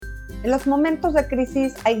En los momentos de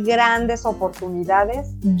crisis hay grandes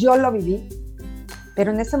oportunidades, yo lo viví, pero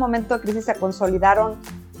en ese momento de crisis se consolidaron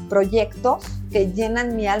proyectos que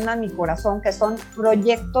llenan mi alma, mi corazón, que son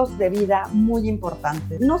proyectos de vida muy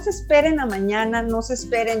importantes. No se esperen a mañana, no se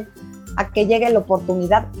esperen a que llegue la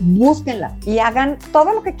oportunidad, búsquenla y hagan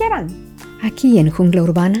todo lo que quieran. Aquí en Jungla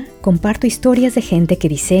Urbana comparto historias de gente que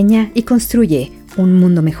diseña y construye un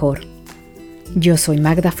mundo mejor. Yo soy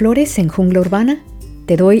Magda Flores en Jungla Urbana.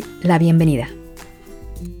 Te doy la bienvenida.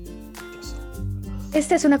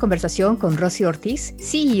 Esta es una conversación con Rosy Ortiz,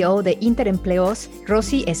 CEO de Interempleos.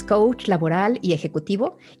 Rosy es coach laboral y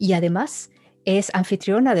ejecutivo y además es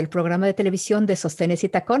anfitriona del programa de televisión de Sostenes y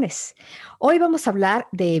Tacones. Hoy vamos a hablar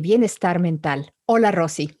de bienestar mental. Hola,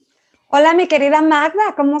 Rosy. Hola, mi querida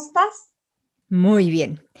Magda, ¿cómo estás? Muy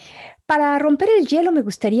bien. Para romper el hielo, me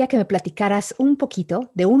gustaría que me platicaras un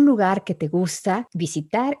poquito de un lugar que te gusta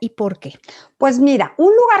visitar y por qué. Pues mira,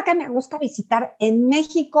 un lugar que me gusta visitar en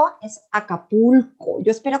México es Acapulco.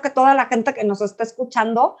 Yo espero que toda la gente que nos está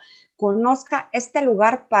escuchando conozca este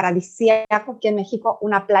lugar paradisíaco aquí en México,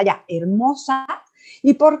 una playa hermosa.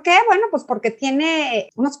 ¿Y por qué? Bueno, pues porque tiene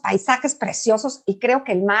unos paisajes preciosos y creo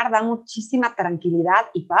que el mar da muchísima tranquilidad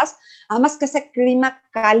y paz. Además que ese clima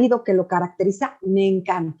cálido que lo caracteriza me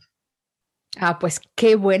encanta. Pues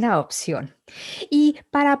qué buena opción. Y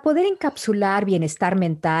para poder encapsular bienestar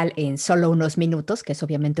mental en solo unos minutos, que es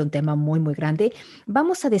obviamente un tema muy, muy grande,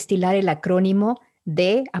 vamos a destilar el acrónimo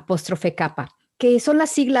de apóstrofe CAPA, que son las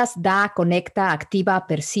siglas Da, Conecta, Activa,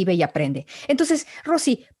 Percibe y Aprende. Entonces,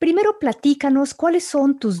 Rosy, primero platícanos cuáles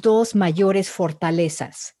son tus dos mayores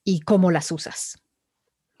fortalezas y cómo las usas.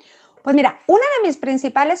 Pues mira, una de mis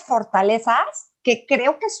principales fortalezas, que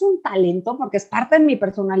creo que es un talento, porque es parte de mi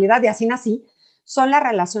personalidad y así nací, son las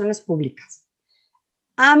relaciones públicas.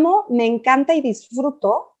 Amo, me encanta y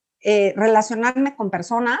disfruto relacionarme con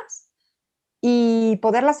personas y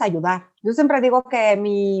poderlas ayudar. Yo siempre digo que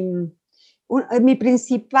mi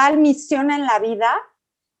principal misión en la vida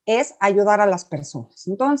es ayudar a las personas.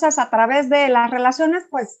 Entonces, a través de las relaciones,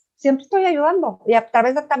 pues siempre estoy ayudando y a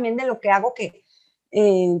través también de lo que hago, que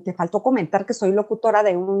te faltó comentar que soy locutora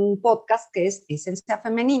de un podcast que es Esencia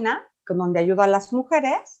Femenina, donde ayudo a las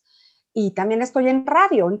mujeres, y también estoy en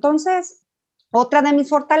radio. Entonces, otra de mis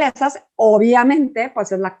fortalezas, obviamente,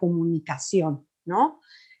 pues es la comunicación, ¿no?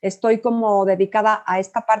 Estoy como dedicada a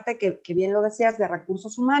esta parte que bien lo decías, de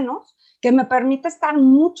recursos humanos, que me permite estar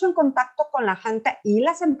mucho en contacto con la gente y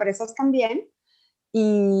las empresas también,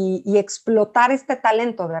 y explotar este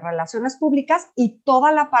talento de relaciones públicas y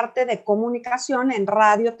toda la parte de comunicación en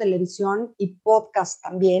radio, televisión y podcast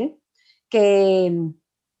también, que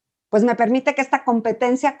pues me permite que esta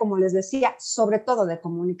competencia, como les decía, sobre todo de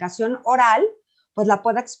comunicación oral, pues la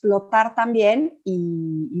pueda explotar también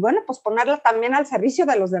y bueno, pues ponerla también al servicio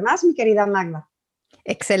de los demás, mi querida Magda.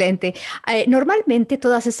 Excelente. Normalmente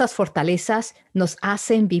todas estas fortalezas nos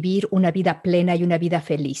hacen vivir una vida plena y una vida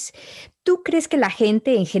feliz. ¿Tú crees que la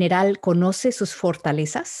gente en general conoce sus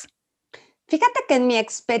fortalezas? Fíjate que en mi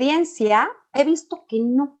experiencia he visto que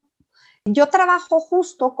no. Yo trabajo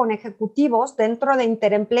justo con ejecutivos dentro de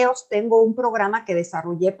Interempleos. Tengo un programa que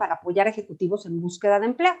desarrollé para apoyar ejecutivos en búsqueda de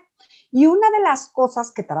empleo. Y una de las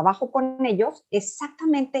cosas que trabajo con ellos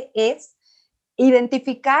exactamente es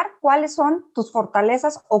identificar cuáles son tus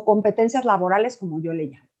fortalezas o competencias laborales, como yo le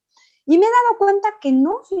llamo. Y me he dado cuenta que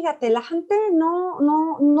no, fíjate, la gente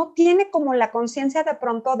no tiene como la conciencia de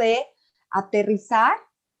pronto de aterrizar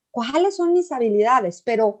cuáles son mis habilidades,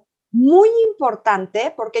 pero muy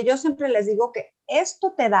importante, porque yo siempre les digo que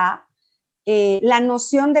esto te da la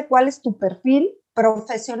noción de cuál es tu perfil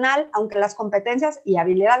profesional, aunque las competencias y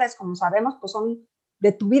habilidades, como sabemos, pues son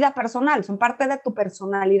de tu vida personal, son parte de tu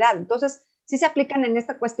personalidad. Entonces, sí se aplican en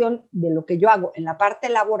esta cuestión de lo que yo hago en la parte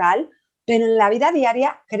laboral, pero en la vida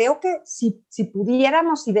diaria creo que si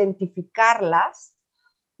pudiéramos identificarlas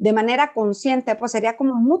de manera consciente, pues sería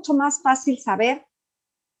como mucho más fácil saber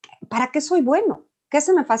para qué soy bueno, qué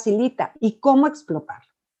se me facilita y cómo explotar.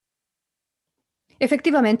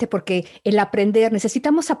 Efectivamente, porque el aprender,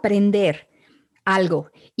 necesitamos aprender algo.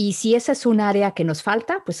 Y si esa es un área que nos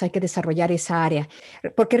falta, pues hay que desarrollar esa área.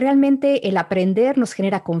 Porque realmente el aprender nos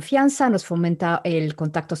genera confianza, nos fomenta el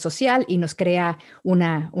contacto social y nos crea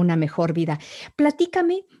una mejor vida.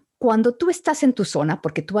 Platícame, cuando tú estás en tu zona,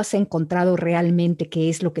 porque tú has encontrado realmente qué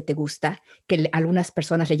es lo que te gusta, que algunas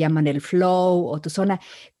personas le llaman el flow o tu zona,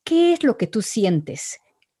 ¿qué es lo que tú sientes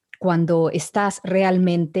cuando estás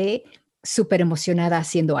realmente súper emocionada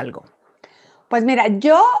haciendo algo? Pues mira,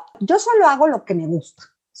 yo solo hago lo que me gusta.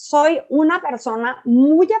 Soy una persona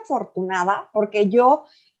muy afortunada porque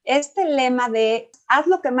este lema de haz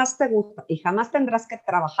lo que más te gusta y jamás tendrás que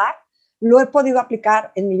trabajar, lo he podido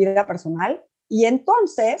aplicar en mi vida personal. Y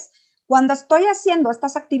entonces, cuando estoy haciendo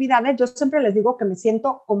estas actividades, yo siempre les digo que me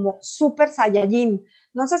siento como súper saiyajin.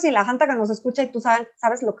 No sé si la gente que nos escucha y tú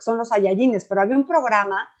sabes lo que son los saiyajines, pero había un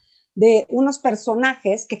programa de unos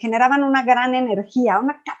personajes que generaban una gran energía,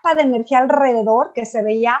 una capa de energía alrededor que se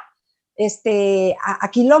veía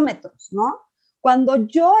a kilómetros, ¿no? Cuando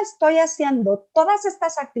yo estoy haciendo todas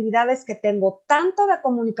estas actividades que tengo, tanto de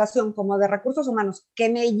comunicación como de recursos humanos, que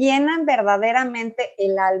me llenan verdaderamente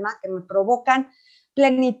el alma, que me provocan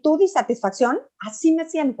plenitud y satisfacción, así me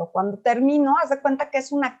siento. Cuando termino, haz de cuenta que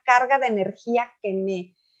es una carga de energía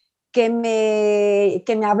que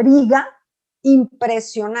me abriga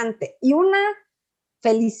impresionante. Y una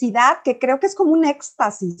felicidad que creo que es como un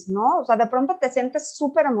éxtasis, ¿no? O sea, de pronto te sientes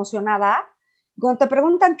súper emocionada. Cuando te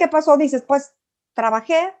preguntan qué pasó, dices, pues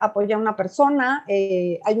trabajé, apoyé a una persona,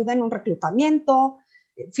 ayudé en un reclutamiento,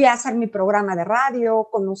 fui a hacer mi programa de radio,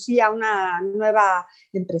 conocí a una nueva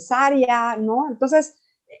empresaria, ¿no? Entonces,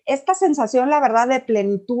 esta sensación, la verdad, de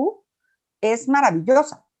plenitud es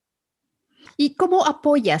maravillosa. ¿Y cómo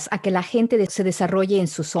apoyas a que la gente se desarrolle en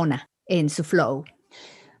su zona, en su flow?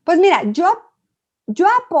 Pues mira, yo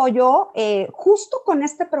apoyo justo con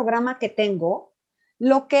este programa que tengo,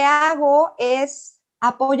 lo que hago es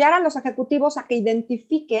apoyar a los ejecutivos a que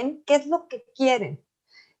identifiquen qué es lo que quieren.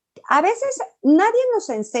 A veces nadie nos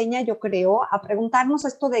enseña, yo creo, a preguntarnos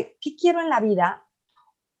esto de qué quiero en la vida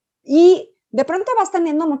y de pronto vas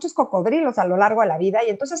teniendo muchos cocodrilos a lo largo de la vida y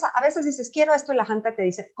entonces a veces dices, quiero esto y la gente te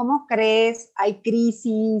dice, ¿cómo crees? Hay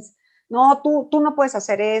crisis, no, tú no puedes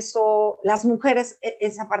hacer eso, las mujeres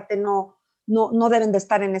esa parte no deben de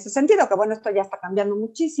estar en ese sentido, que bueno, esto ya está cambiando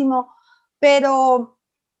muchísimo, pero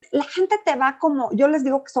la gente te va como, yo les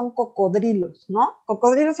digo que son cocodrilos, ¿no?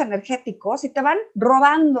 Cocodrilos energéticos y te van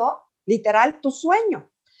robando literal tu sueño.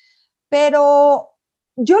 Pero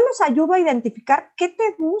yo los ayudo a identificar qué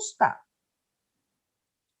te gusta,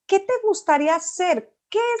 qué te gustaría hacer,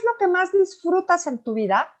 qué es lo que más disfrutas en tu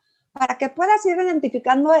vida para que puedas ir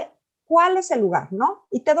identificando cuál es el lugar, ¿no?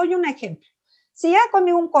 Y te doy un ejemplo. Si llega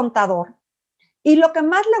conmigo un contador y lo que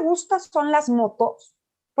más le gusta son las motos,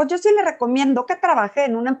 pues yo sí le recomiendo que trabaje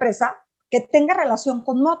en una empresa que tenga relación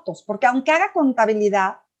con motos, porque aunque haga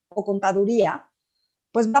contabilidad o contaduría,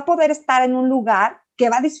 pues va a poder estar en un lugar que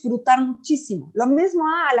va a disfrutar muchísimo. Lo mismo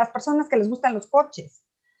a las personas que les gustan los coches.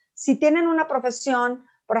 Si tienen una profesión,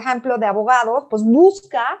 por ejemplo, de abogados, pues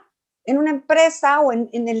busca en una empresa o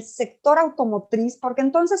en el sector automotriz, porque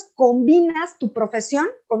entonces combinas tu profesión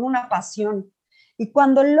con una pasión. Y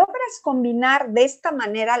cuando logras combinar de esta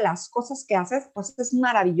manera las cosas que haces, pues es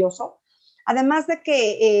maravilloso. Además de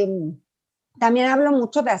que también hablo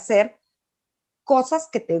mucho de hacer cosas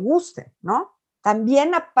que te gusten, ¿no?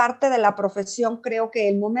 También aparte de la profesión, creo que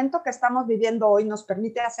el momento que estamos viviendo hoy nos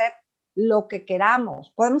permite hacer lo que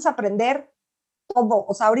queramos. Podemos aprender todo.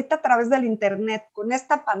 O sea, ahorita a través del internet, con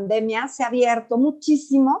esta pandemia, se ha abierto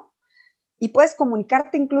muchísimo y puedes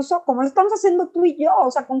comunicarte incluso como lo estamos haciendo tú y yo, o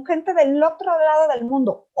sea, con gente del otro lado del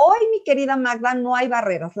mundo. Hoy, mi querida Magda, no hay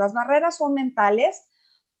barreras. Las barreras son mentales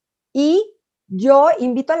y yo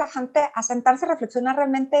invito a la gente a sentarse a reflexionar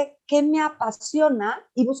realmente qué me apasiona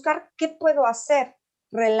y buscar qué puedo hacer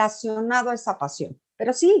relacionado a esa pasión.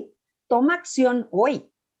 Pero sí, toma acción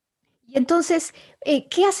hoy. Y entonces,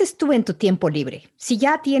 ¿qué haces tú en tu tiempo libre? Si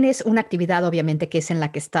ya tienes una actividad, obviamente, que es en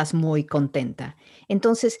la que estás muy contenta.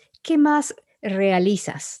 Entonces, ¿qué más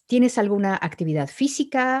realizas? ¿Tienes alguna actividad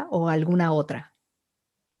física o alguna otra?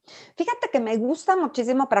 Fíjate que me gusta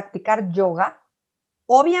muchísimo practicar yoga.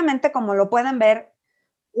 Obviamente, como lo pueden ver,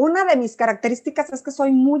 una de mis características es que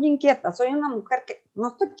soy muy inquieta. Soy una mujer que no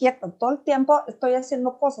estoy quieta, todo el tiempo estoy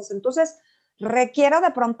haciendo cosas. Entonces, requiero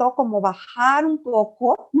de pronto como bajar un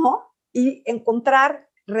poco, ¿no? Y encontrar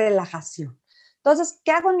relajación. Entonces,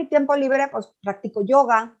 ¿qué hago en mi tiempo libre? Pues practico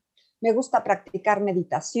yoga, me gusta practicar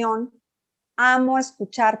meditación, amo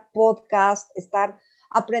escuchar podcast, estar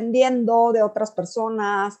aprendiendo de otras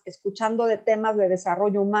personas, escuchando de temas de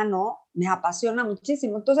desarrollo humano, me apasiona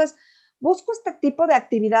muchísimo. Entonces, busco este tipo de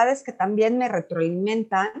actividades que también me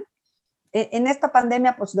retroalimentan. En esta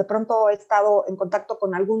pandemia, pues de pronto he estado en contacto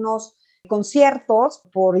con algunos conciertos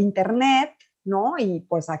por internet, ¿no? Y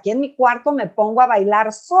pues aquí en mi cuarto me pongo a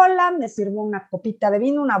bailar sola, me sirvo una copita de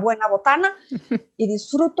vino, una buena botana y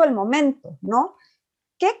disfruto el momento, ¿no?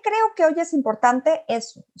 ¿Qué creo que hoy es importante?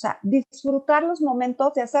 Eso, o sea, disfrutar los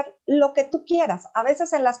momentos de hacer lo que tú quieras. A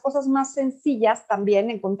veces en las cosas más sencillas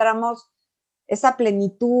también encontramos esa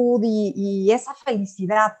plenitud y esa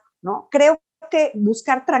felicidad, ¿no? Creo que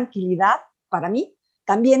buscar tranquilidad, para mí,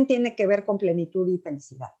 también tiene que ver con plenitud y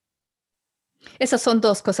felicidad. Esas son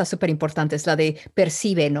dos cosas súper importantes, la de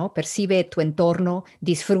percibe, ¿no? Percibe tu entorno,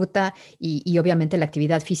 disfruta y obviamente la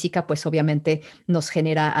actividad física, pues obviamente nos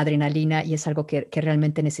genera adrenalina y es algo que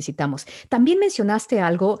realmente necesitamos. También mencionaste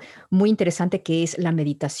algo muy interesante que es la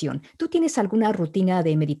meditación. ¿Tú tienes alguna rutina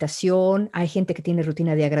de meditación? ¿Hay gente que tiene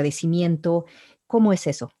rutina de agradecimiento? ¿Cómo es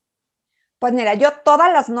eso? Pues mira, yo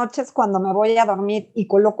todas las noches cuando me voy a dormir y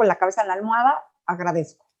coloco la cabeza en la almohada,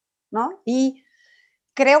 agradezco, ¿no? Y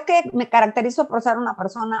creo que me caracterizo por ser una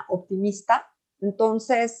persona optimista,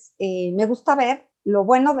 entonces me gusta ver lo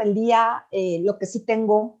bueno del día, lo que sí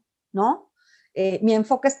tengo, ¿no? Mi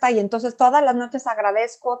enfoque está ahí, entonces todas las noches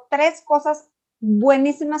agradezco 3 cosas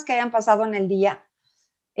buenísimas que hayan pasado en el día.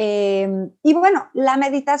 Y bueno, la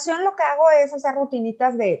meditación lo que hago es hacer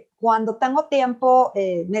rutinitas de cuando tengo tiempo,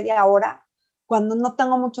 media hora, cuando no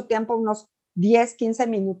tengo mucho tiempo, unos 10, 15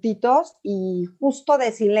 minutitos y justo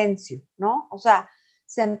de silencio, ¿no? O sea,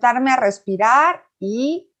 sentarme a respirar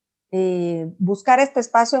y buscar este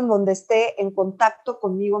espacio en donde esté en contacto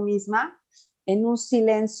conmigo misma, en un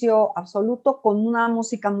silencio absoluto, con una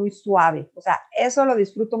música muy suave. O sea, eso lo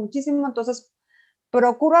disfruto muchísimo. Entonces,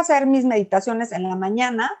 procuro hacer mis meditaciones en la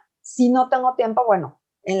mañana. Si no tengo tiempo, bueno,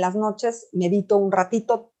 en las noches medito un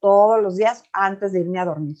ratito todos los días antes de irme a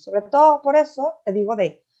dormir. Sobre todo por eso te digo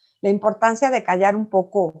de la importancia de callar un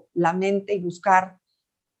poco la mente y buscar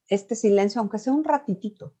este silencio, aunque sea un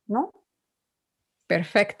ratitito, ¿no?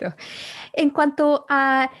 Perfecto. En cuanto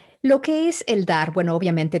a lo que es el dar, bueno,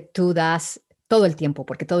 obviamente tú das todo el tiempo,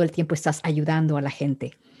 porque todo el tiempo estás ayudando a la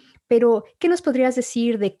gente. Pero, ¿qué nos podrías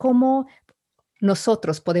decir de cómo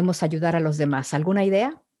nosotros podemos ayudar a los demás? ¿Alguna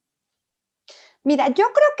idea? Mira, yo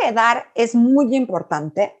creo que dar es muy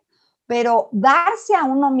importante, pero darse a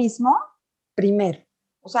uno mismo primero.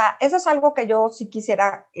 O sea, eso es algo que yo sí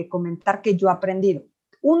quisiera comentar que yo he aprendido.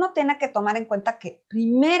 Uno tiene que tomar en cuenta que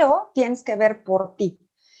primero tienes que ver por ti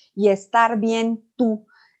y estar bien tú.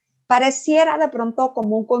 Pareciera de pronto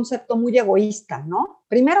como un concepto muy egoísta, ¿no?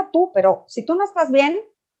 Primero tú, pero si tú no estás bien,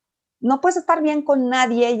 no puedes estar bien con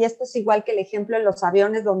nadie, y esto es igual que el ejemplo en los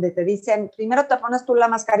aviones donde te dicen, primero te pones tú la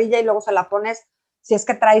mascarilla y luego se la pones, si es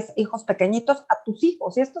que traes hijos pequeñitos, a tus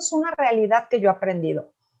hijos. Y esto es una realidad que yo he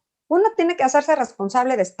aprendido. Uno tiene que hacerse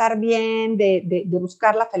responsable de estar bien, de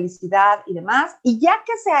buscar la felicidad y demás, y ya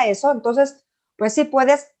que sea eso, entonces, pues sí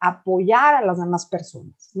puedes apoyar a las demás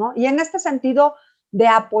personas, ¿no? Y en este sentido de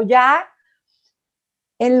apoyar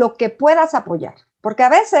en lo que puedas apoyar, porque a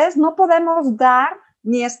veces no podemos dar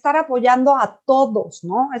ni estar apoyando a todos,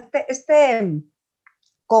 ¿no?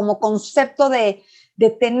 Como concepto de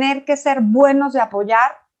tener que ser buenos de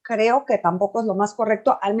apoyar, creo que tampoco es lo más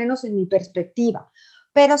correcto, al menos en mi perspectiva.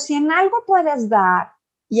 Pero si en algo puedes dar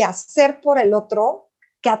y hacer por el otro,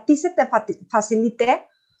 que a ti se te facilite,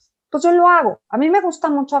 pues yo lo hago. A mí me gusta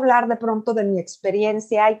mucho hablar de pronto de mi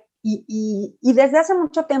experiencia y desde hace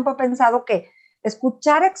mucho tiempo he pensado que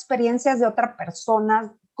escuchar experiencias de otras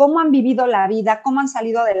personas, cómo han vivido la vida, cómo han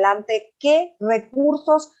salido adelante, qué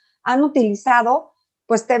recursos han utilizado,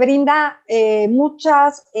 pues te brinda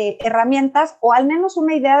muchas herramientas o al menos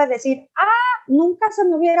una idea de decir, nunca se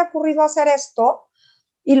me hubiera ocurrido hacer esto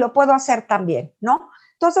y lo puedo hacer también, ¿no?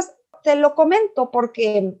 Entonces, te lo comento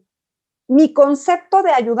porque mi concepto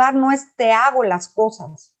de ayudar no es te hago las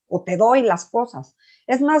cosas o te doy las cosas,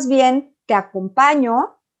 es más bien te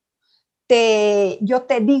acompaño, yo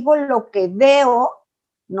te digo lo que veo,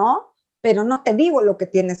 ¿no? Pero no te digo lo que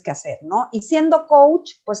tienes que hacer, ¿no? Y siendo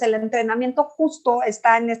coach, pues el entrenamiento justo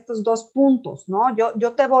está en estos 2 puntos, ¿no?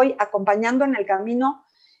 Yo te voy acompañando en el camino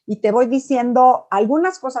y te voy diciendo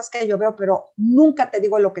algunas cosas que yo veo, pero nunca te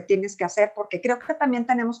digo lo que tienes que hacer, porque creo que también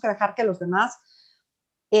tenemos que dejar que los demás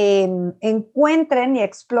encuentren y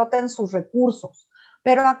exploten sus recursos.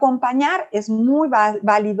 Pero acompañar es muy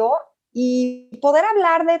válido y poder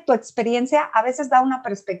hablar de tu experiencia a veces da una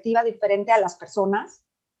perspectiva diferente a las personas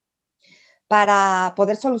para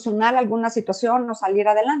poder solucionar alguna situación o salir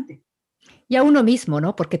adelante. Y a uno mismo,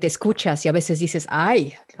 ¿no? Porque te escuchas y a veces dices: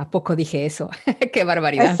 "Ay, ¿a poco dije eso? Qué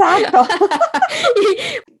barbaridad". Exacto,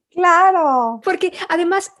 claro. Porque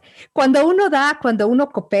además, cuando uno da, cuando uno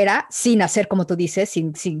coopera, sin hacer como tú dices,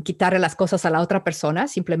 sin quitarle las cosas a la otra persona,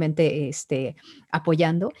 simplemente,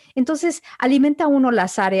 apoyando, entonces alimenta uno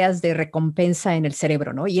las áreas de recompensa en el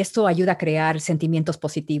cerebro, ¿no? Y esto ayuda a crear sentimientos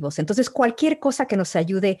positivos. Entonces, cualquier cosa que nos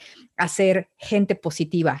ayude a ser gente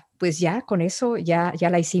positiva, pues ya con eso ya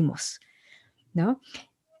la hicimos, ¿no?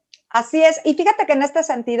 Así es. Y fíjate que en este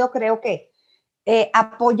sentido creo que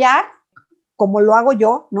apoyar como lo hago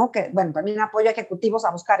yo, ¿no? Que, bueno, también apoyo a ejecutivos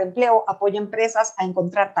a buscar empleo, apoyo a empresas a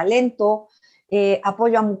encontrar talento,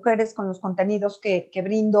 apoyo a mujeres con los contenidos que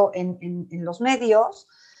brindo en los medios.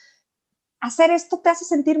 hacer esto te hace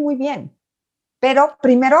sentir muy bien. Pero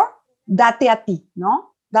primero, date a ti,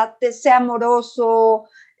 ¿no? Date, sé amoroso,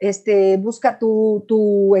 busca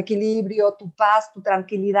tu equilibrio, tu paz, tu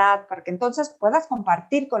tranquilidad, para que entonces puedas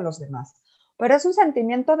compartir con los demás. Pero es un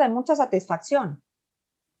sentimiento de mucha satisfacción.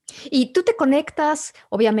 Y tú te conectas,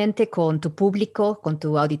 obviamente, con tu público, con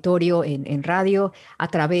tu auditorio en radio, a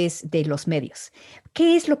través de los medios.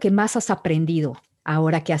 ¿Qué es lo que más has aprendido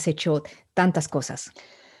ahora que has hecho tantas cosas?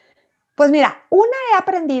 Pues mira, una he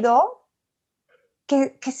aprendido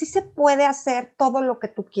que sí se puede hacer todo lo que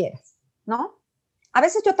tú quieres, ¿no? A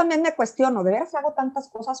veces yo también me cuestiono, de veras hago tantas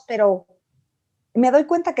cosas, pero me doy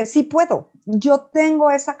cuenta que sí puedo. Yo tengo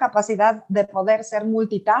esa capacidad de poder ser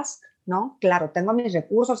multitask, ¿no? Claro, tengo mis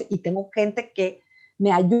recursos y tengo gente que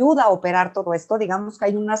me ayuda a operar todo esto. Digamos que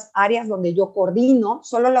hay unas áreas donde yo coordino,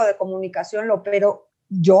 solo lo de comunicación lo opero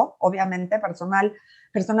yo, obviamente,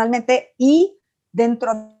 personalmente, y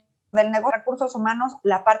dentro del negocio de recursos humanos,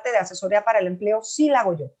 la parte de asesoría para el empleo sí la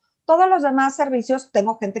hago yo. Todos los demás servicios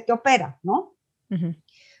tengo gente que opera, ¿no? Ujú.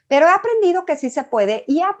 Pero he aprendido que sí se puede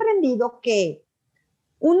y he aprendido que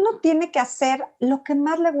uno tiene que hacer lo que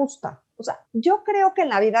más le gusta. O sea, yo creo que en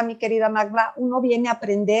la vida, mi querida Magda, uno viene a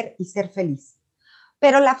aprender y ser feliz.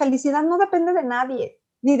 Pero la felicidad no depende de nadie,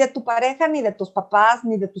 ni de tu pareja, ni de tus papás,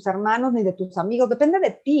 ni de tus hermanos, ni de tus amigos, depende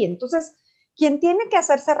de ti. Entonces, quien tiene que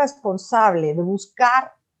hacerse responsable de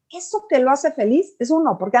buscar eso que lo hace feliz es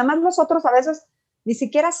uno, porque además los otros a veces ni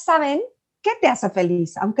siquiera saben qué te hace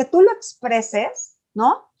feliz, aunque tú lo expreses,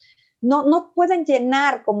 ¿no? No pueden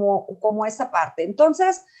llenar como esa parte.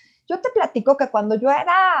 Entonces, yo te platico que cuando yo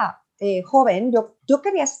era joven, yo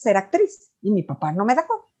quería ser actriz y mi papá no me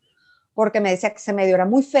dejó porque me decía que ese medio era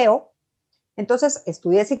muy feo. Entonces,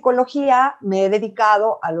 estudié psicología, me he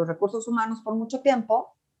dedicado a los recursos humanos por mucho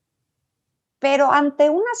tiempo, pero ante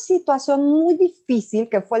una situación muy difícil,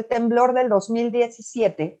 que fue el temblor del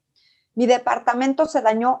 2017, mi departamento se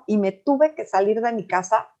dañó y me tuve que salir de mi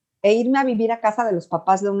casa e irme a vivir a casa de los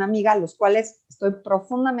papás de una amiga, a los cuales estoy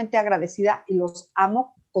profundamente agradecida y los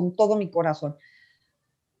amo con todo mi corazón.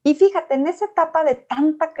 Y fíjate, en esa etapa de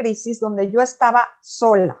tanta crisis donde yo estaba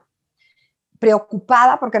sola,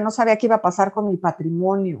 preocupada porque no sabía qué iba a pasar con mi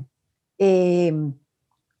patrimonio,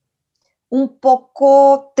 un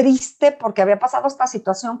poco triste porque había pasado esta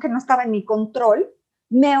situación que no estaba en mi control,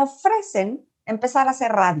 me ofrecen empezar a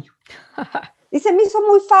hacer radio. Y se me hizo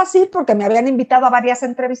muy fácil porque me habían invitado a varias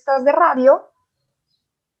entrevistas de radio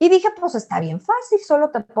y dije, pues está bien fácil,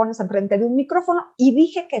 solo te pones enfrente de un micrófono y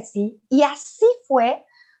dije que sí. Y así fue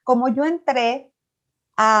como yo entré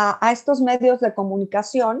a estos medios de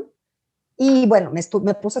comunicación y bueno,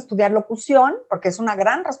 me puse a estudiar locución porque es una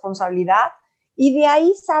gran responsabilidad y de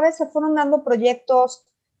ahí, ¿sabes? Se fueron dando proyectos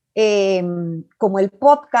como el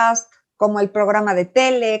podcast, como el programa de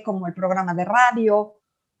tele, como el programa de radio.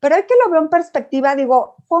 Pero hoy que lo veo en perspectiva,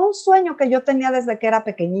 digo, fue un sueño que yo tenía desde que era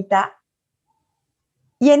pequeñita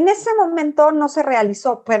y en ese momento no se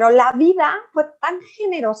realizó, pero la vida fue tan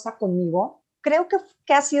generosa conmigo, creo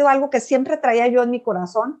que ha sido algo que siempre traía yo en mi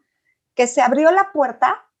corazón, que se abrió la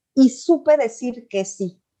puerta y supe decir que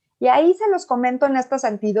sí. Y ahí se los comento en este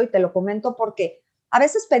sentido y te lo comento porque a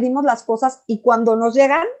veces pedimos las cosas y cuando nos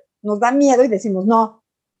llegan nos da miedo y decimos no.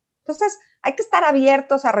 Entonces hay que estar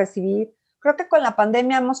abiertos a recibir. Creo que con la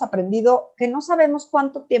pandemia hemos aprendido que no sabemos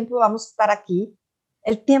cuánto tiempo vamos a estar aquí.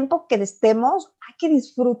 El tiempo que estemos hay que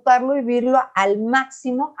disfrutarlo y vivirlo al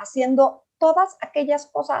máximo haciendo todas aquellas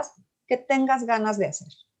cosas que tengas ganas de hacer.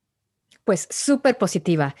 Pues súper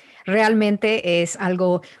positiva. Realmente es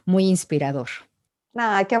algo muy inspirador.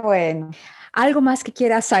 Ay, qué bueno. ¿Algo más que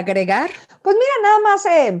quieras agregar? Pues mira, nada más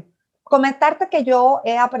comentarte que yo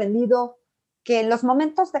he aprendido que en los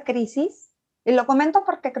momentos de crisis, y lo comento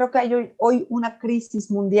porque creo que hay hoy una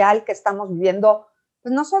crisis mundial que estamos viviendo,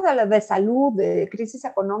 pues no solo de salud, de crisis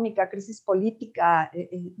económica, crisis política,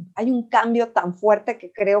 hay un cambio tan fuerte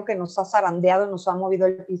que creo que nos ha zarandeado, nos ha movido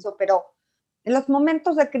el piso, pero en los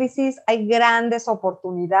momentos de crisis hay grandes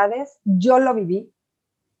oportunidades. Yo lo viví,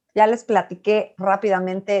 ya les platiqué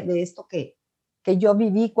rápidamente de esto que yo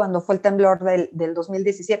viví cuando fue el temblor del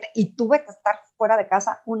 2017 y tuve que estar fuera de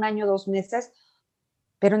casa 1 año, 2 meses,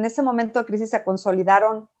 pero en ese momento de crisis se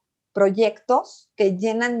consolidaron proyectos que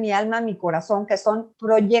llenan mi alma, mi corazón, que son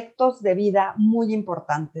proyectos de vida muy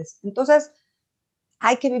importantes. Entonces,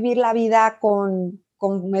 hay que vivir la vida con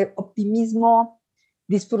optimismo,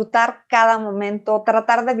 disfrutar cada momento,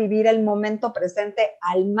 tratar de vivir el momento presente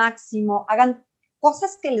al máximo, hagan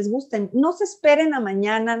cosas que les gusten, no se esperen a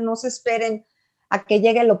mañana, no se esperen a que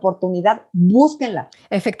llegue la oportunidad, búsquenla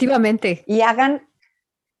Efectivamente. y hagan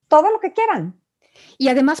todo lo que quieran. Y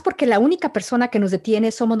además porque la única persona que nos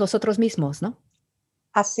detiene somos nosotros mismos, ¿no?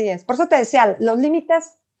 Así es. Por eso te decía, los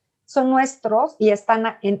límites son nuestros y están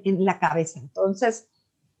en la cabeza. Entonces,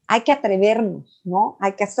 hay que atrevernos, ¿no?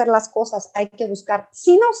 Hay que hacer las cosas, hay que buscar.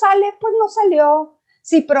 Si no sale, pues no salió.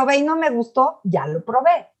 Si probé y no me gustó, ya lo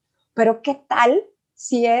probé. Pero ¿qué tal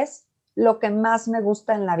si es lo que más me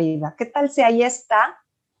gusta en la vida? ¿Qué tal si ahí está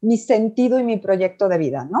mi sentido y mi proyecto de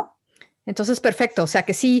vida, ¿no? Entonces, perfecto. O sea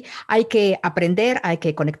que sí, hay que aprender, hay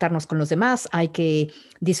que conectarnos con los demás, hay que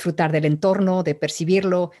disfrutar del entorno, de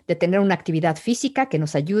percibirlo, de tener una actividad física que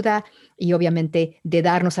nos ayuda y obviamente de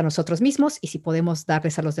darnos a nosotros mismos. Y si podemos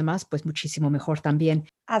darles a los demás, pues muchísimo mejor también.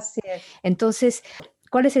 Así es. Entonces,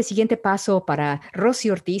 ¿cuál es el siguiente paso para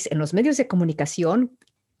Rosy Ortiz en los medios de comunicación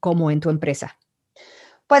como en tu empresa?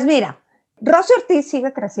 Pues mira, Rosy Ortiz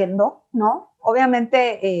sigue creciendo, ¿no?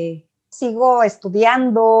 Obviamente sigo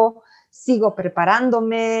estudiando, sigo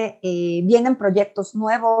preparándome, vienen proyectos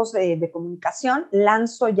nuevos de comunicación,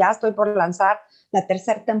 estoy por lanzar la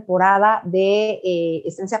 3ª temporada de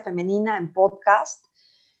Esencia Femenina en podcast.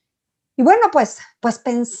 Y bueno, pues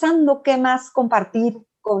pensando qué más compartir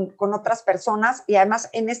con otras personas y además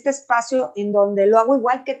en este espacio en donde lo hago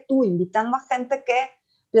igual que tú, invitando a gente que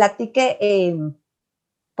platique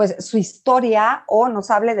pues su historia o nos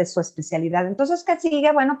hable de su especialidad. Entonces, ¿qué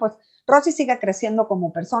sigue? Bueno, pues Rosy sigue creciendo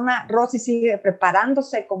como persona, Rosy sigue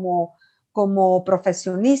preparándose como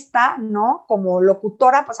profesionista, ¿no? Como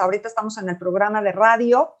locutora, pues ahorita estamos en el programa de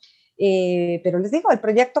radio, pero les digo, el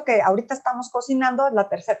proyecto que ahorita estamos cocinando es la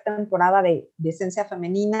 3ª temporada de Esencia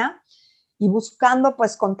Femenina y buscando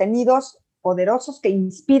pues contenidos poderosos que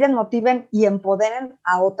inspiren, motiven y empoderen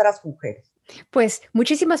a otras mujeres. Pues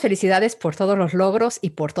muchísimas felicidades por todos los logros y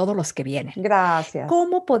por todos los que vienen. Gracias.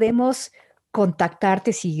 ¿Cómo podemos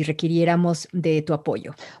contactarte si requiriéramos de tu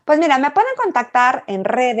apoyo? Pues mira, me pueden contactar en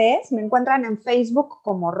redes, me encuentran en Facebook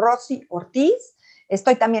como Rosy Ortiz,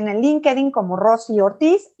 estoy también en LinkedIn como Rosy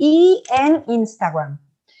Ortiz y en Instagram.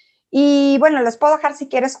 Y bueno, les puedo dejar si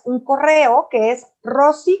quieres un correo que es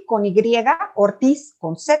Rosy con Y, Ortiz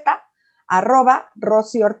con Z,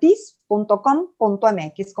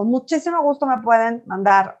 @rosyortiz.com.mx. Con muchísimo gusto me pueden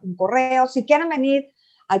mandar un correo. Si quieren venir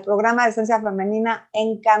al programa de Esencia Femenina,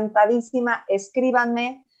 encantadísima,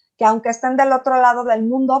 escríbanme, que aunque estén del otro lado del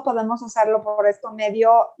mundo, podemos hacerlo por este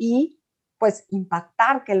medio y pues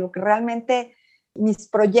impactar, que lo que realmente mis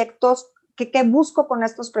proyectos, que busco con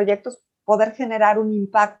estos proyectos, poder generar un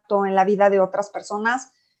impacto en la vida de otras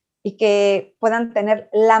personas y que puedan tener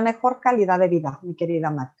la mejor calidad de vida, mi querida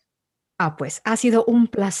Magda. Pues ha sido un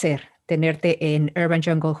placer tenerte en Urban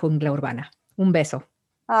Jungle Jungla Urbana. Un beso.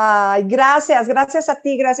 Ay, gracias a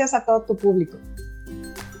ti, gracias a todo tu público.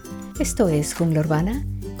 Esto es Jungla Urbana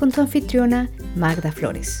con tu anfitriona Magda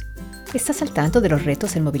Flores. ¿Estás al tanto de los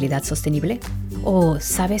retos en movilidad sostenible? ¿O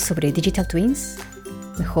sabes sobre Digital Twins?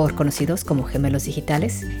 Mejor conocidos como gemelos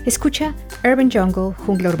digitales. Escucha Urban Jungle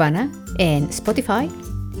Jungla Urbana en Spotify,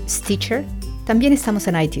 Stitcher. También estamos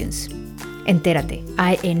en iTunes. Entérate,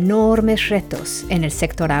 hay enormes retos en el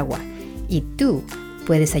sector agua y tú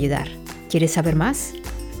puedes ayudar. ¿Quieres saber más?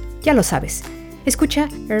 Ya lo sabes. Escucha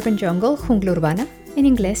Urban Jungle Jungla Urbana en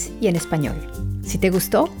inglés y en español. Si te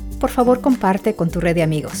gustó, por favor comparte con tu red de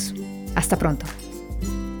amigos. Hasta pronto.